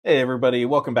Hey everybody,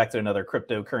 welcome back to another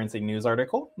cryptocurrency news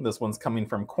article. This one's coming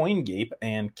from CoinGape,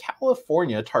 and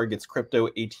California targets crypto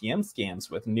ATM scams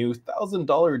with new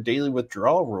 $1,000 daily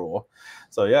withdrawal rule.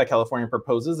 So yeah, California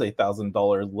proposes a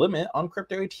 $1,000 limit on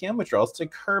crypto ATM withdrawals to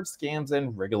curb scams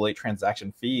and regulate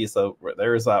transaction fees. So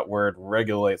there's that word,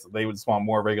 regulate. So they just want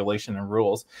more regulation and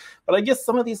rules. But I guess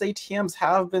some of these ATMs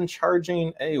have been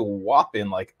charging a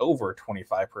whopping like over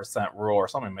 25% rule or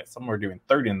something. Some are doing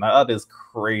 30, and that is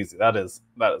crazy. That is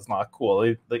not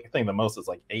cool. They think the most is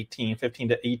like 18, 15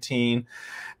 to 18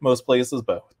 most places,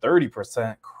 but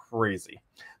 30% crazy.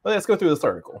 But let's go through this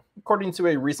article. According to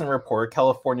a recent report,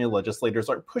 California legislators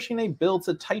are pushing a bill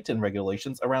to tighten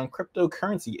regulations around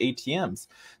cryptocurrency ATMs.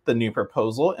 The new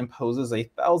proposal imposes a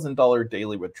 $1,000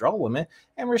 daily withdrawal limit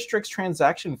and restricts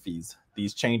transaction fees.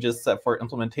 These changes, set for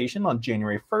implementation on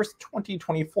January 1st,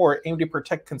 2024, aim to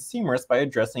protect consumers by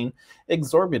addressing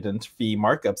exorbitant fee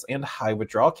markups and high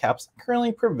withdrawal caps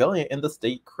currently prevalent in the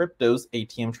state crypto's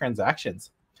ATM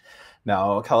transactions.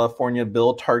 Now, California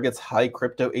bill targets high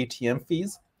crypto ATM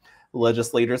fees.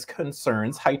 Legislators'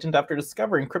 concerns heightened after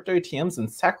discovering crypto ATMs in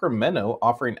Sacramento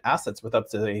offering assets with up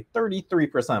to a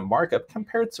 33% markup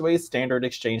compared to a standard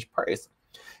exchange price.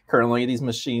 Currently, these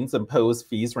machines impose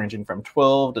fees ranging from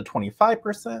 12 to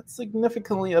 25%,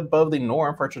 significantly above the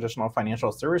norm for traditional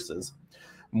financial services.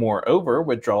 Moreover,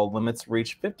 withdrawal limits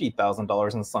reach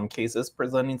 $50,000 in some cases,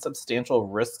 presenting substantial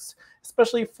risks,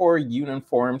 especially for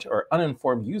uninformed or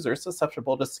uninformed users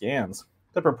susceptible to scams.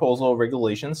 The proposal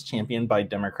regulations, championed by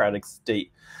Democratic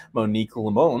State Monique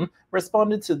Limon,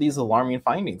 responded to these alarming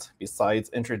findings. Besides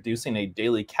introducing a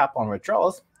daily cap on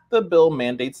withdrawals, the bill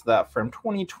mandates that from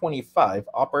 2025,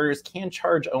 operators can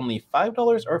charge only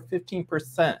 $5 or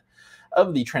 15%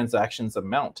 of the transaction's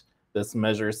amount. This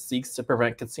measure seeks to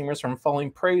prevent consumers from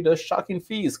falling prey to shocking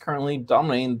fees currently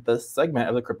dominating this segment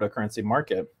of the cryptocurrency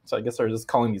market. So I guess they're just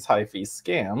calling these high fee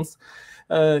scams.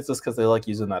 It's just because they like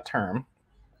using that term.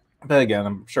 But again,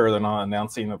 I'm sure they're not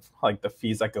announcing of like the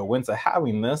fees that go into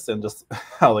having this and just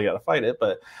how they got to fight it.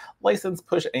 But license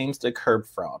push aims to curb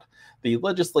fraud. The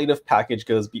legislative package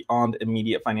goes beyond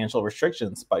immediate financial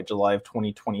restrictions. By July of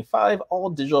 2025,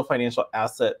 all digital financial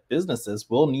asset businesses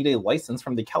will need a license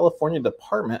from the California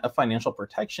Department of Financial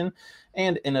Protection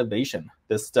and Innovation.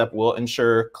 This step will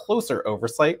ensure closer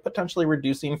oversight, potentially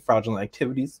reducing fraudulent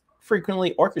activities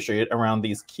frequently orchestrated around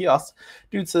these kiosks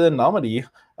due to the anomaly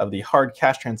of the hard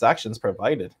cash transactions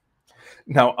provided.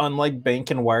 Now, unlike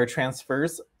bank and wire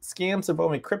transfers, scams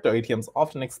involving crypto ATMs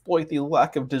often exploit the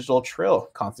lack of digital trail.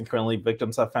 Consequently,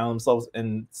 victims have found themselves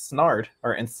ensnared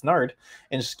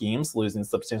in schemes, losing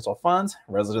substantial funds.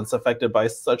 Residents affected by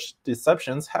such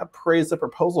deceptions have praised the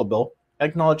proposal bill,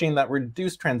 acknowledging that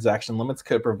reduced transaction limits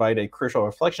could provide a crucial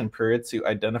reflection period to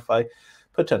identify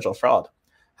potential fraud.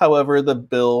 However, the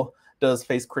bill does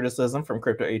face criticism from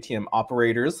crypto ATM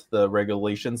operators. The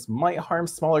regulations might harm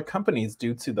smaller companies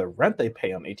due to the rent they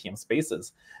pay on ATM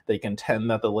spaces. They contend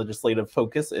that the legislative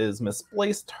focus is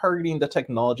misplaced, targeting the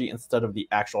technology instead of the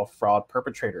actual fraud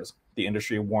perpetrators. The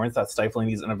industry warns that stifling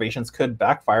these innovations could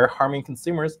backfire, harming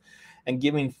consumers and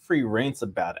giving free rein to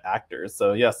bad actors.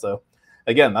 So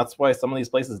again, that's why some of these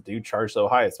places do charge so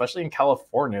high, especially in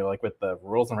California, like with the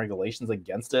rules and regulations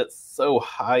against it, so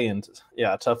high and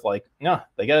yeah, tough. Like, yeah,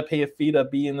 they got to pay a fee to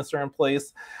be in a certain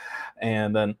place.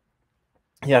 And then,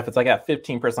 yeah, if it's like at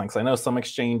 15%, because I know some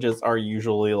exchanges are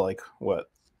usually like, what,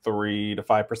 3 to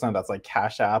 5%, that's like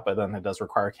Cash App, but then it does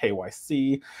require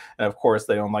KYC. And of course,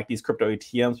 they don't like these crypto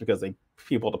ATMs because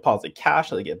people deposit cash,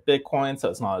 so they get Bitcoin, so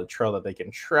it's not a trail that they can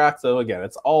track. So again,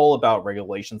 it's all about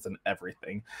regulations and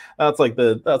everything. That's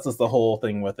just the whole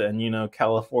thing with it. And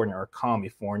California or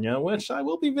California, which I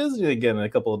will be visiting again in a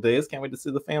couple of days. Can't wait to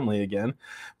see the family again.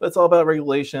 But it's all about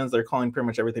regulations. They're calling pretty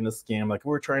much everything a scam. Like,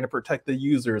 we're trying to protect the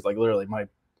users. Like, literally, my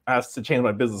asked to change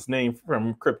my business name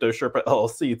from Crypto Sherpa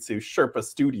LLC to Sherpa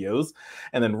Studios,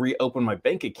 and then reopen my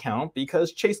bank account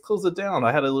because Chase closed it down.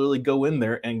 I had to literally go in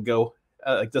there and go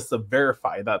just to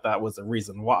verify that was the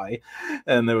reason why.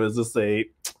 And there was just it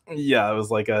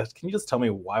was like, can you just tell me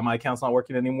why my account's not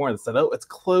working anymore? And they said, oh, it's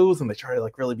closed. And they try to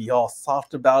like really be all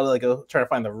soft about it, like try to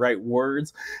find the right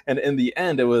words. And in the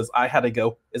end, I had to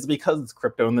go, is it because it's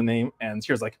crypto in the name? And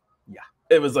she was like, yeah.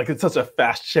 It was like, it's such a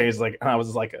fast change. Like, and I was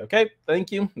just like, okay,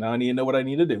 thank you. Now I need to know what I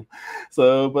need to do.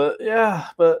 So, but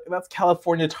that's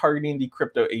California targeting the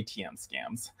crypto ATM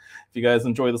scams. If you guys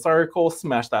enjoy this article,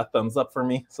 smash that thumbs up for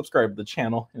me, subscribe to the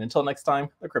channel, and until next time,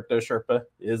 the Crypto Sherpa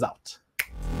is out.